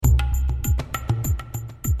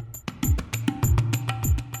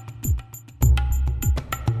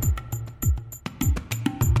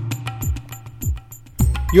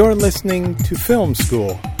You're listening to Film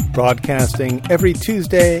School, broadcasting every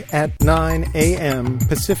Tuesday at 9 a.m.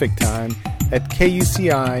 Pacific Time at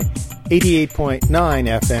KUCI 88.9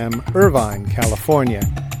 FM, Irvine, California,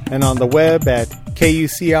 and on the web at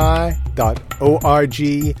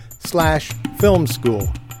kuci.org/film school.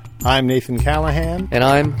 I'm Nathan Callahan. And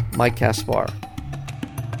I'm Mike Caspar.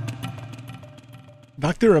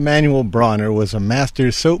 Dr. Emanuel Bronner was a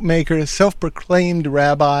master soap maker, self-proclaimed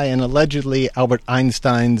rabbi, and allegedly Albert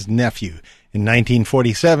Einstein's nephew. In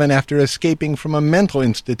 1947, after escaping from a mental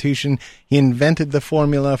institution, he invented the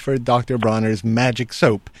formula for Dr. Bronner's magic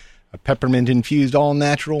soap, a peppermint-infused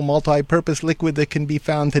all-natural multi-purpose liquid that can be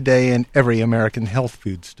found today in every American health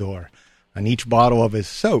food store. On each bottle of his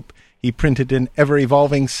soap, he printed an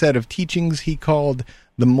ever-evolving set of teachings he called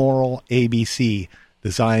the Moral ABC,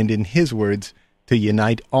 designed, in his words, to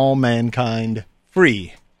unite all mankind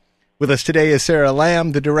free. With us today is Sarah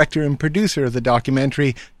Lamb, the director and producer of the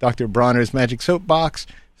documentary Dr. Bronner's Magic Soap Box.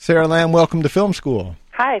 Sarah Lamb, welcome to Film School.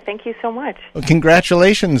 Hi, thank you so much. Well,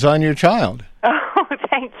 congratulations on your child. Oh,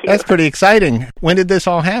 thank you. That's pretty exciting. When did this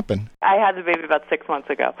all happen? I had the baby about 6 months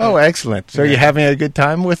ago. Oh, excellent. So you're having a good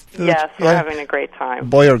time with the... Yes, we're having a great time.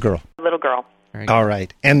 Boy or girl? Little girl. All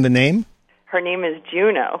right. And the name? Her name is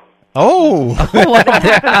Juno. Oh! That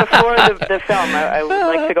happened before the film. I would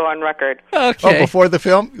like to go on record. Oh, Okay. before the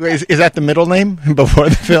film? Is that the middle name? Before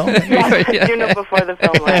the film? Yes, Juno before the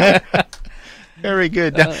film. Very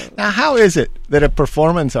good. Now, how is it that a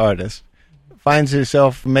performance artist finds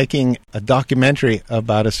herself making a documentary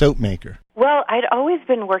about a soap maker? Well, I'd always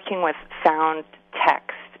been working with sound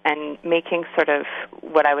text and making sort of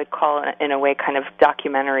what I would call, in a way, kind of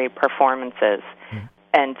documentary performances.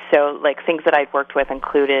 And so, like, things that I'd worked with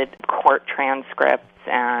included court transcripts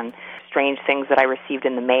and strange things that I received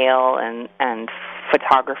in the mail and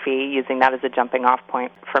photography, using that as a jumping-off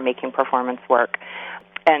point for making performance work.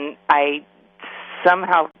 And I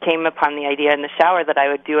somehow came upon the idea in the shower that I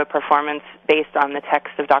would do a performance based on the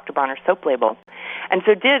text of Dr. Bronner's soap label. And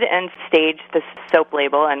so did, and staged this soap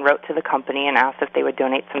label and wrote to the company and asked if they would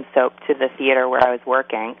donate some soap to the theater where I was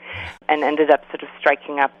working, and ended up sort of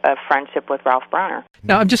striking up a friendship with Ralph Bronner.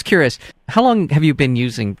 Now, I'm just curious, how long have you been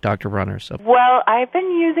using Dr. Bronner's soap? Well, I've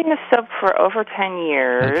been using the soap for over 10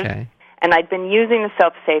 years. Okay. And I'd been using the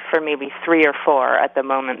soap, say, for maybe 3 or 4 at the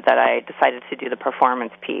moment that I decided to do the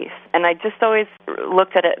performance piece. And I just always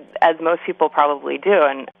looked at it, as most people probably do,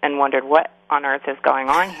 and wondered what on earth is going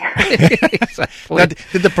on here. Exactly. Now,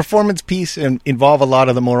 did the performance piece involve a lot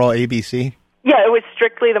of the Moral ABC? Yeah, it was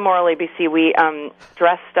strictly the Moral ABC. We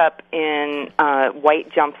dressed up in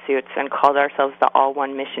white jumpsuits and called ourselves the All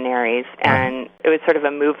One Missionaries, and it was sort of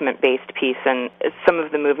a movement-based piece, and some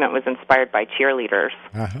of the movement was inspired by cheerleaders.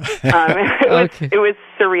 It was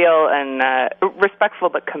surreal and respectful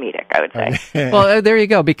but comedic, I would say. Well, there you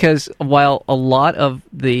go, because while a lot of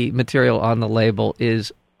the material on the label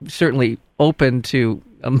is certainly open to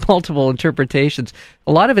multiple interpretations,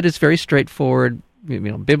 a lot of it is very straightforward,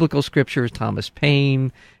 biblical scriptures, Thomas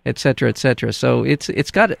Paine, et cetera, et cetera. So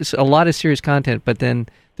it's got a lot of serious content, but then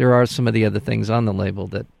there are some of the other things on the label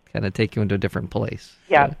that kind of take you into a different place.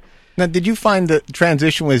 Yeah. So. Now, did you find the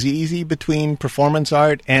transition was easy between performance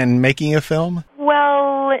art and making a film?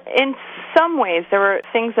 Well, in some ways, there were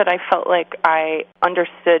things that I felt like I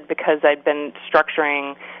understood because I'd been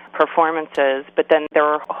structuring performances, but then there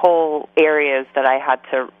were whole areas that I had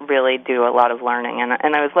to really do a lot of learning.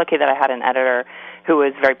 And I was lucky that I had an editor who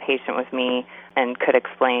was very patient with me and could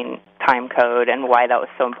explain time code and why that was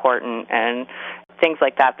so important and things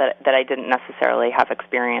like that I didn't necessarily have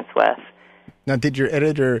experience with. Now, did your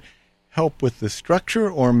editor help with the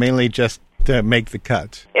structure or mainly just to make the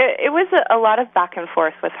cuts? It was a lot of back and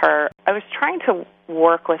forth with her. I was trying to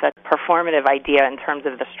work with a performative idea in terms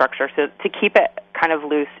of the structure, so to keep it kind of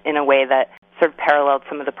loose in a way that sort of paralleled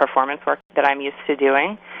some of the performance work that I'm used to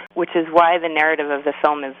doing, which is why the narrative of the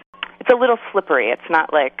film it's a little slippery. It's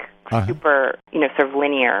not like super, sort of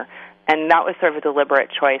linear. And that was sort of a deliberate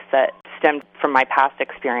choice that stemmed from my past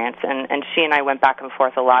experience. And she and I went back and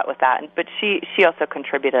forth a lot with that. But she also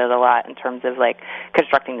contributed a lot in terms of, like,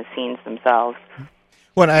 constructing the scenes themselves.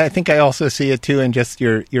 Well, I think I also see it, too, in just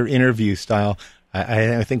your interview style.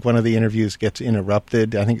 I think one of the interviews gets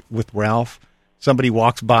interrupted, I think, with Ralph. Somebody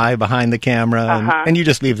walks by behind the camera, and you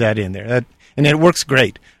just leave that in there. And it works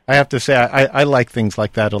great. I have to say, I like things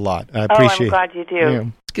like that a lot. I appreciate I'm glad you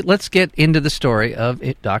do. Let's get into the story of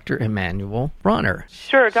Dr. Emanuel Bronner.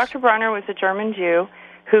 Sure. Dr. Bronner was a German Jew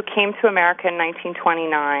who came to America in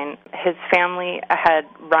 1929. His family had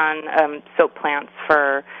run soap plants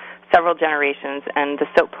for several generations, and the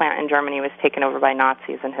soap plant in Germany was taken over by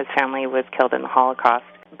Nazis, and his family was killed in the Holocaust.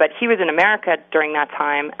 But he was in America during that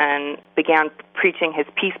time and began preaching his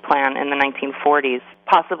peace plan in the 1940s,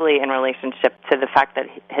 possibly in relationship to the fact that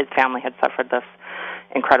his family had suffered this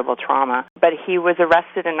incredible trauma. But he was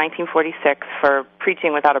arrested in 1946 for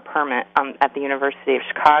preaching without a permit at the University of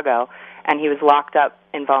Chicago, and he was locked up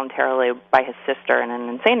involuntarily by his sister in an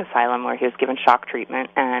insane asylum where he was given shock treatment.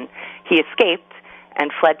 And he escaped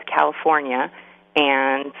and fled to California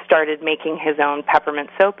and started making his own peppermint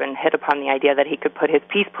soap and hit upon the idea that he could put his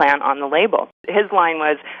peace plan on the label. His line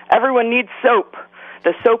was, "Everyone needs soap.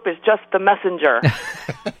 The soap is just the messenger."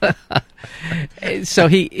 So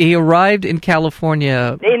he arrived in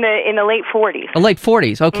California in the late 40s. Late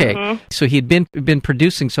 40s, okay. Mm-hmm. So he'd been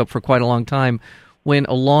producing soap for quite a long time when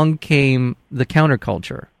along came the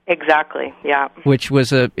counterculture. Exactly, yeah. Which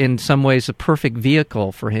was, in some ways, a perfect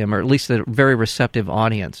vehicle for him, or at least a very receptive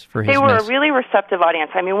audience for his They were message. a really receptive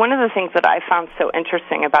audience. I mean, one of the things that I found so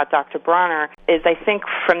interesting about Dr. Bronner is I think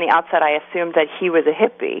from the outset I assumed that he was a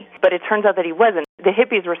hippie, but it turns out that he wasn't. The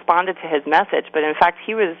hippies responded to his message, but in fact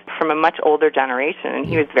he was from a much older generation, and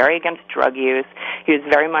he was very against drug use. He was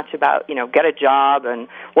very much about, get a job and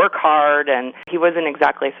work hard, and he wasn't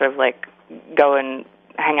exactly sort of like go and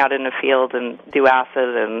hang out in the field and do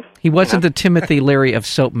acid and... He wasn't the Timothy Leary of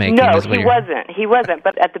soap making. No, he wasn't. He wasn't.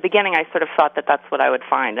 But at the beginning, I sort of thought that that's what I would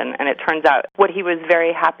find. And it turns out what he was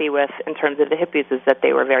very happy with in terms of the hippies is that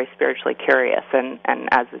they were very spiritually curious, and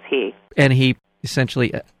as is he. And he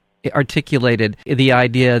essentially articulated the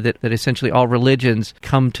idea that essentially all religions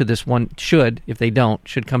come to this one, should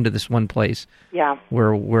come to this one place. Yeah.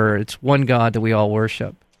 Where it's one God that we all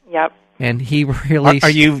worship. Yep. And he really...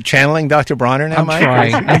 Are you channeling Dr. Bronner now, Mike?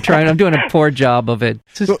 I'm trying. I'm doing a poor job of it.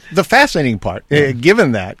 So the fascinating part,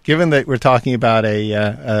 given that we're talking about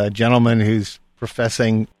a gentleman who's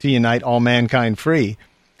professing to unite all mankind free,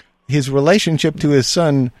 his relationship to his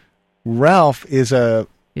son, Ralph, is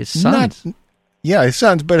his sons. His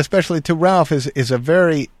sons, but especially to Ralph, is a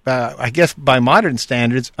very, I guess by modern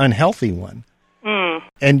standards, unhealthy one. Mm.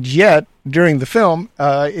 And yet, during the film,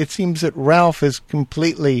 it seems that Ralph has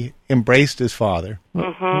completely embraced his father.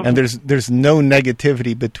 Mm-hmm. And there's no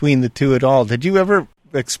negativity between the two at all. Did you ever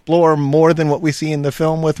explore more than what we see in the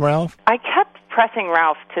film with Ralph? I kept pressing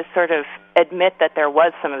Ralph to sort of admit that there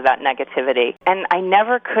was some of that negativity, and I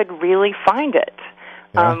never could really find it.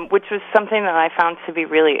 Which was something that I found to be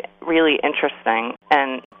really, really interesting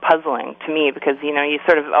and puzzling to me, because, you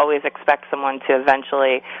sort of always expect someone to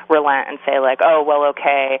eventually relent and say, like, oh, well,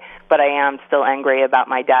 okay, but I am still angry about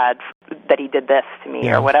my dad that he did this to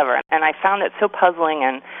me or whatever. And I found it so puzzling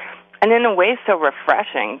and in a way so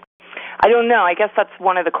refreshing. I don't know. I guess that's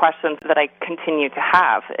one of the questions that I continue to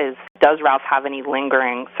have is, does Ralph have any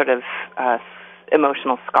lingering sort of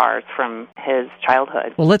emotional scars from his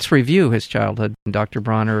childhood? Well, let's review his childhood. Dr.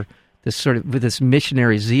 Bronner, with this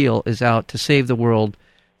missionary zeal, is out to save the world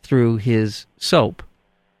through his soap.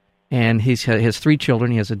 And he has 3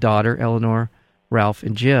 children. He has a daughter, Eleanor, Ralph,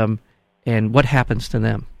 and Jim. And what happens to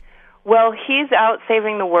them? Well, he's out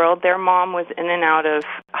saving the world. Their mom was in and out of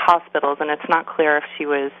hospitals, and it's not clear if she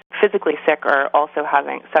was physically sick or also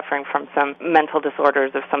suffering from some mental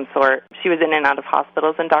disorders of some sort. She was in and out of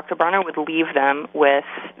hospitals, and Dr. Bronner would leave them with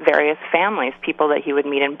various families, people that he would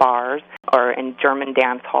meet in bars or in German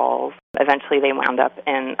dance halls. Eventually they wound up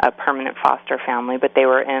in a permanent foster family, but they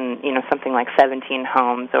were in, something like 17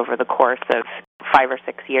 homes over the course of 5 or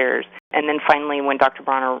 6 years. And then finally, when Dr.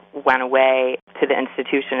 Bronner went away to the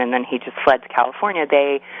institution and then he just fled to California,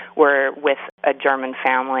 they were with a German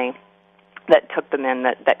family that took them in,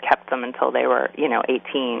 that kept them until they were,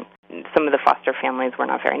 18. Some of the foster families were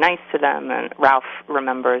not very nice to them, and Ralph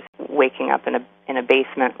remembers waking up in a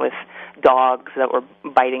basement with dogs that were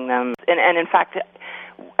biting them. And in fact,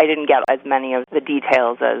 I didn't get as many of the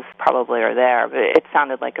details as probably are there, but it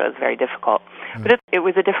sounded like it was very difficult. Mm. But it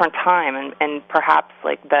was a different time, and perhaps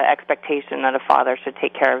like the expectation that a father should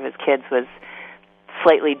take care of his kids was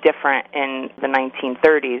slightly different in the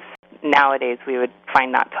 1930s. Nowadays, we would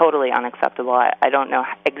find that totally unacceptable. I don't know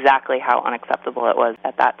exactly how unacceptable it was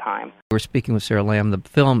at that time. We're speaking with Sarah Lamb. The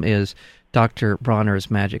film is Dr. Bronner's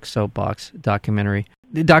Magic Soapbox documentary.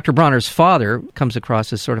 Dr. Bronner's father comes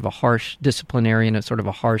across as sort of a harsh disciplinarian, a sort of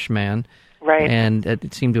a harsh man. Right. And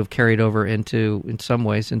it seemed to have carried over in some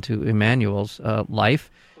ways, into Emmanuel's life.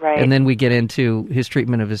 Right. And then we get into his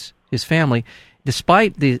treatment of his family.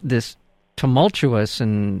 Despite this tumultuous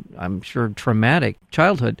and, I'm sure, traumatic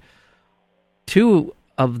childhood, 2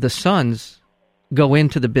 of the sons go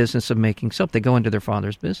into the business of making soap. They go into their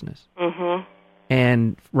father's business. Mm-hmm.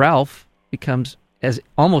 And Ralph becomes as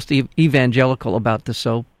almost evangelical about the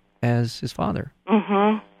soap as his father.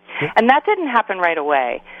 Mm-hmm. And that didn't happen right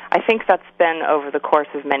away. I think that's been over the course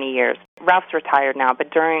of many years. Ralph's retired now,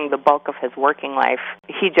 but during the bulk of his working life,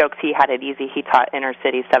 he jokes he had it easy. He taught inner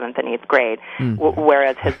city 7th and 8th grade,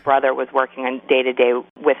 whereas his brother was working on day-to-day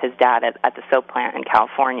with his dad at the soap plant in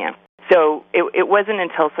California. So it wasn't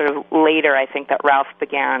until sort of later, I think, that Ralph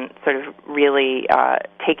began sort of really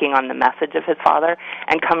taking on the message of his father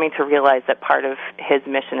and coming to realize that part of his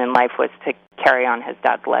mission in life was to carry on his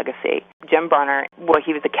dad's legacy. Jim Bronner, well,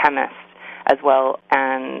 he was a chemist as well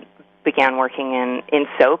and began working in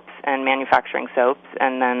soaps and manufacturing soaps,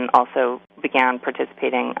 and then also began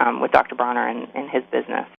participating with Dr. Bronner in his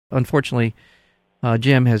business. Unfortunately,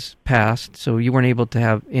 Jim has passed, so you weren't able to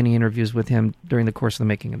have any interviews with him during the course of the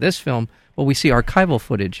making of this film. Well, we see archival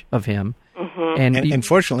footage of him. And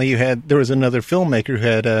unfortunately, there was another filmmaker who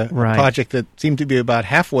had a project that seemed to be about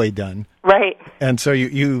halfway done. Right. And so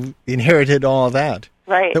you inherited all of that.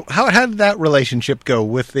 Right. So how did that relationship go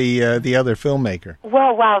with the other filmmaker?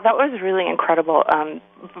 Well, wow, that was really incredible.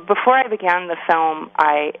 Before I began the film,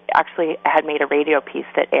 I actually had made a radio piece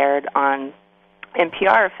that aired on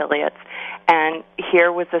NPR affiliates, and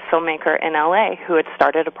here was a filmmaker in L.A. who had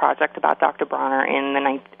started a project about Dr. Bronner in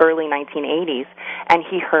the early 1980s, and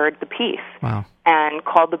he heard the piece. Wow. And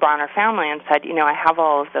called the Bronner family and said, I have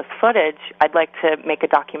all of this footage. I'd like to make a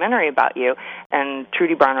documentary about you. And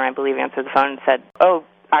Trudy Bronner, I believe, answered the phone and said, oh,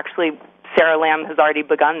 actually, Sarah Lamb has already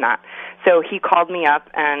begun that. So he called me up,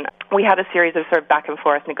 and we had a series of sort of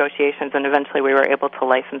back-and-forth negotiations, and eventually we were able to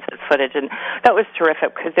license his footage. And that was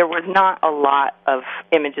terrific because there was not a lot of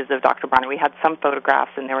images of Dr. Bronner. We had some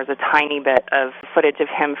photographs, and there was a tiny bit of footage of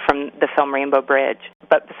him from the film Rainbow Bridge.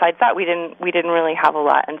 But besides that, we didn't really have a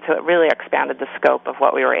lot, and so it really expanded the scope of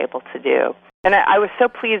what we were able to do. And I was so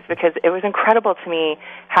pleased because it was incredible to me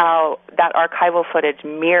how that archival footage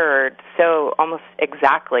mirrored so almost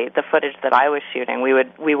exactly the footage that I was shooting.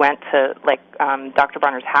 We went to Dr.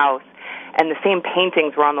 Bronner's house, and the same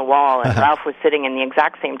paintings were on the wall, and Ralph was sitting in the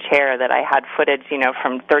exact same chair that I had footage,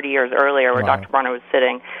 from 30 years earlier where Dr. Bronner was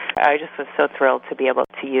sitting. I just was so thrilled to be able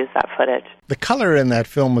to use that footage. The color in that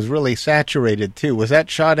film was really saturated, too. Was that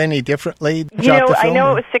shot any differently? I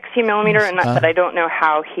know it was 16 millimeter, but I don't know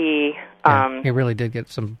how he... he really did get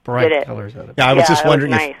some bright colors out of it. Yeah, I was just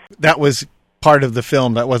wondering if that was part of the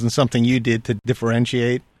film. That wasn't something you did to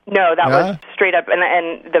differentiate? No, that was straight up,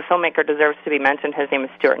 and the filmmaker deserves to be mentioned. His name is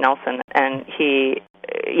Stuart Nelson, and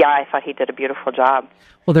I thought he did a beautiful job.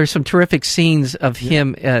 Well, there's some terrific scenes of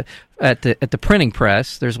him at the printing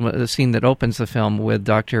press. There's a scene that opens the film with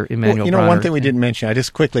Dr. Emmanuel Bronner. One thing we didn't mention, I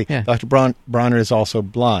just quickly, Dr. Bronner is also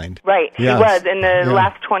blind. Right, he was in the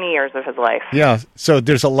last 20 years of his life. Yeah, so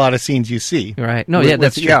there's a lot of scenes you see. Right,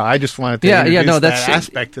 that's true. Yeah, I just wanted to introduce that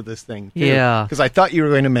aspect to this thing, too. Yeah. Because I thought you were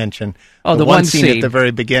going to mention the one scene at the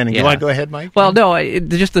very beginning. You want to go ahead, Mike? Well, no,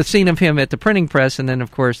 just the scene of him at the printing press, and then,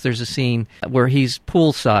 of course, there's a scene where he's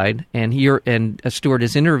poolside, and Stuart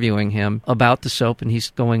is interviewing him about the soap, and he's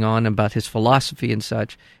going on about his philosophy and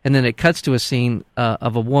such. And then it cuts to a scene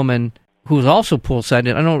of a woman who's also poolside. And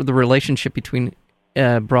I don't know the relationship between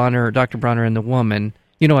Dr. Bronner and the woman.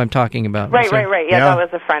 You know what I'm talking about. Right. Yeah, that was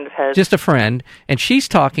a friend of his. Just a friend. And she's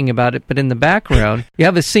talking about it, but in the background, you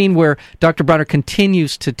have a scene where Dr. Bronner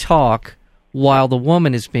continues to talk while the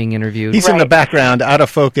woman is being interviewed. He's in the background, out of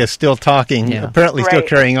focus, still talking, apparently still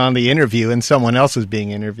carrying on the interview, and someone else is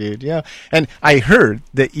being interviewed. Yeah. And I heard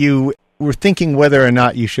that you were thinking whether or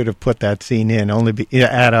not you should have put that scene in,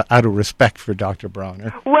 out of respect for Dr.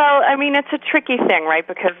 Bronner. Well, I mean, it's a tricky thing, right?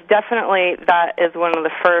 Because definitely that is one of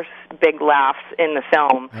the first big laughs in the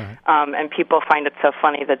film, and people find it so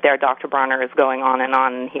funny that their Dr. Bronner is going on,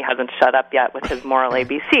 and he hasn't shut up yet with his moral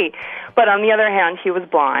ABC. But on the other hand, he was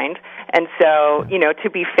blind, and so, to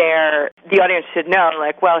be fair, the audience should know,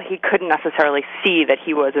 he couldn't necessarily see that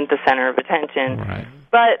he wasn't the center of attention. Right.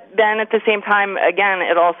 But then at the same time, again,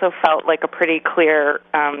 it also felt like a pretty clear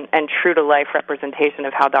and true-to-life representation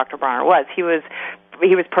of how Dr. Bronner was. He was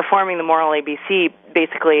performing the moral ABC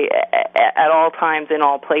basically at all times in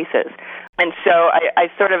all places. And so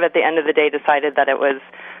I sort of at the end of the day decided that it was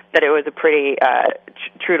a pretty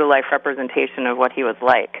true-to-life representation of what he was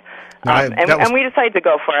like. And we decided to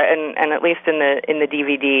go for it, and at least in the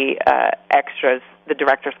DVD extras, the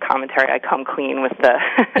director's commentary, I come clean with the...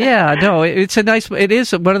 it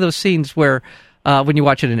is one of those scenes where when you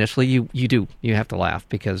watch it initially, you have to laugh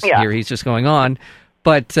because here he's just going on.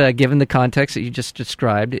 But given the context that you just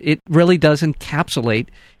described, it really does encapsulate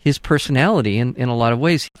his personality in a lot of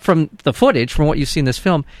ways. From the footage, from what you see in this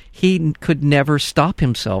film, he could never stop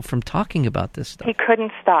himself from talking about this stuff. He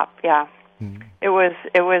couldn't stop, yeah. Mm. It was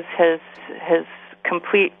his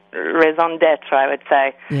complete raison d'etre, I would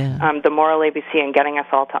say, the moral ABC and getting us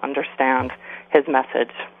all to understand his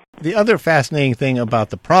message. The other fascinating thing about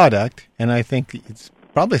the product, and I think it's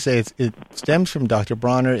probably say it stems from Dr.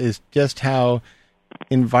 Bronner, is just how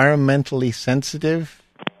environmentally sensitive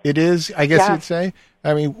it is, I guess you'd say.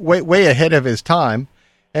 I mean, way ahead of his time.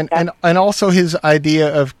 And also his idea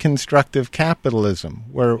of constructive capitalism,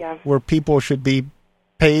 where people should be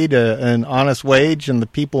paid an honest wage and the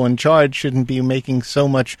people in charge shouldn't be making so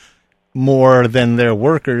much more than their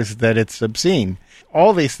workers that it's obscene.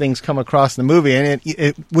 All these things come across in the movie, and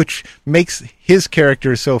it which makes his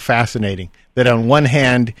character so fascinating, that on one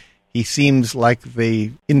hand, he seems like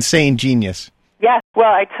the insane genius. Yes.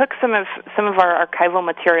 Well, I took some of our archival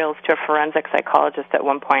materials to a forensic psychologist at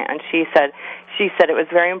one point, and she said it was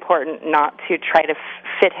very important not to try to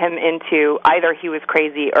fit him into either he was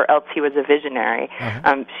crazy or else he was a visionary.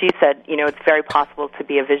 Uh-huh. She said, it's very possible to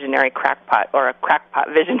be a visionary crackpot or a crackpot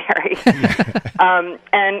visionary.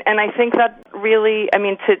 And I think that really,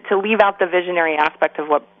 to leave out the visionary aspect of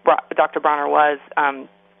what Dr. Bronner was,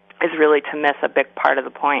 is really to miss a big part of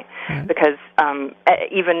the point, because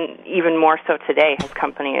even more so today, his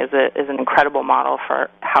company is an incredible model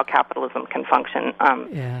for how capitalism can function.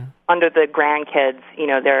 Under the grandkids,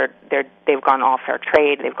 they've gone all fair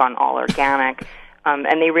trade, they've gone all organic,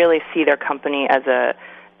 and they really see their company as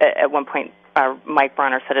at one point, Mike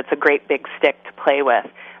Bronner said, it's a great big stick to play with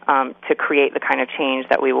to create the kind of change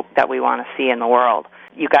that we want to see in the world.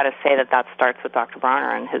 You got to say that starts with Dr.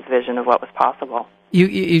 Bronner and his vision of what was possible.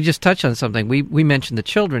 You just touched on something. We mentioned the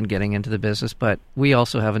children getting into the business, but we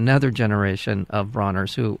also have another generation of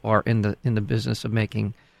Bronners who are in the business of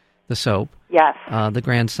making the soap. Yes. The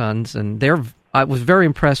grandsons, and I was very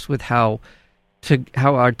impressed with how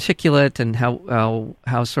articulate and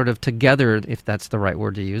how sort of together, if that's the right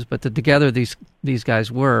word to use, but together these guys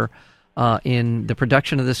were in the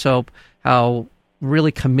production of the soap. How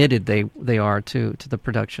really committed they are to the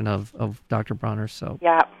production of Dr. Bronner's soap.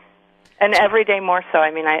 Yeah. And every day more so.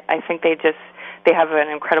 I think they have an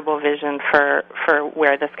incredible vision for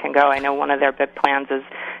where this can go. I know one of their big plans is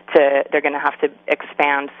they're going to have to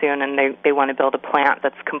expand soon, and they want to build a plant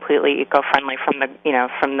that's completely eco-friendly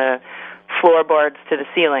from the floorboards to the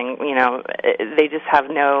ceiling. They just have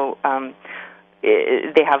no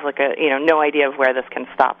idea of where this can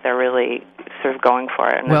stop. They're really sort of going for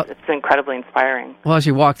it, and it's incredibly inspiring. Well, as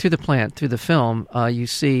you walk through the plant, through the film, you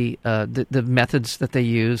see the methods that they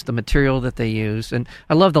use, the material that they use, and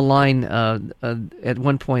I love the line. At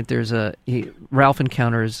one point, Ralph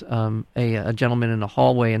encounters a gentleman in a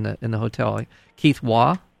hallway in the hotel, Keith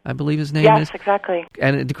Waugh, I believe his name is. Yes, exactly.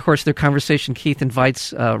 And of course, their conversation, Keith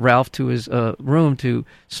invites Ralph to his room to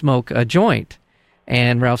smoke a joint.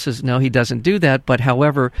 And Ralph says, no, he doesn't do that. But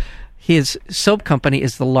however, his soap company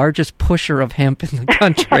is the largest pusher of hemp in the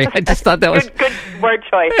country. I just thought that was good word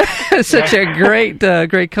choice. Such a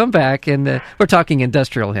great comeback. And we're talking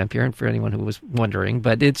industrial hemp here, and for anyone who was wondering,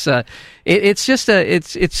 but it's such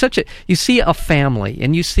a, you see a family,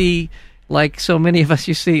 and you see, like so many of us,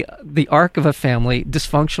 you see the arc of a family,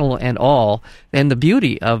 dysfunctional and all, and the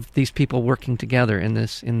beauty of these people working together in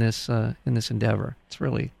this endeavor. It's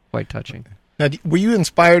really quite touching. Now, were you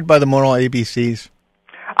inspired by the moral ABCs?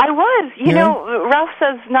 I was. You know, Ralph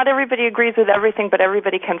says not everybody agrees with everything, but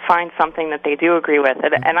everybody can find something that they do agree with.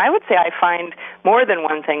 And I would say I find more than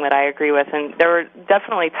one thing that I agree with. And there were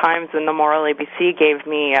definitely times when the moral ABC gave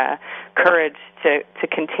me courage to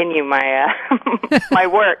continue my my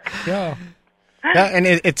work. Yeah, and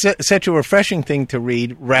it's such a refreshing thing to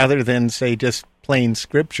read rather than, say, just plain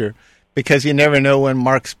scripture. Because you never know when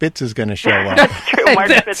Mark Spitz is going to show up. That's true. Mark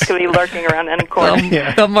Spitz could be lurking around any corner.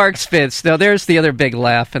 The Mark Spitz. Now, there's the other big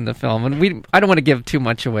laugh in the film. And I don't want to give too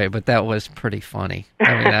much away, but that was pretty funny.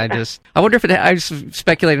 I wonder if I just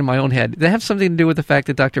speculated in my own head. Did it have something to do with the fact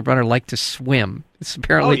that Dr. Bronner liked to swim? It's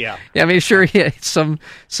apparently, sure, he had some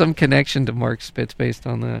connection to Mark Spitz based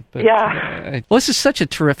on that. But, well, this is such a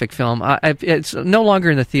terrific film. It's no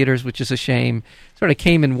longer in the theaters, which is a shame. Sort of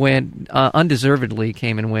came and went, undeservedly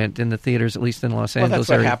came and went in the theaters, at least in Los Angeles.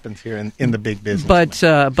 Well, that's what happens here in the big business.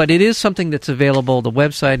 But it is something that's available. The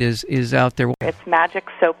website is out there. It's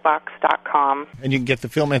magicsoapbox.com. And you can get the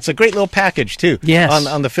film. And it's a great little package, too, yes.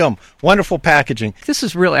 on the film. Wonderful packaging. This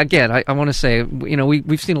is really, again, I want to say,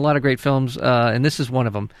 we've seen a lot of great films, and this is one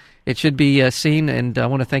of them. It should be seen, and I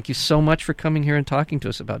want to thank you so much for coming here and talking to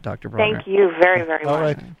us about Dr. Bronner. Thank you very, very much. All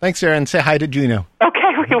right. Thanks, Sarah, and say hi to Juno. Okay,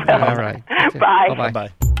 we will. All right. Okay. Bye. Bye-bye.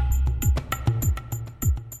 Bye.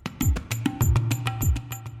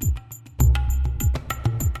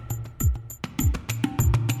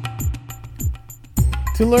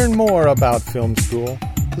 To learn more about Film School,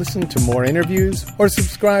 listen to more interviews, or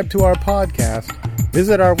subscribe to our podcast,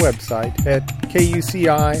 visit our website at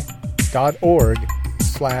kuci.org/film.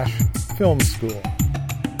 /film school.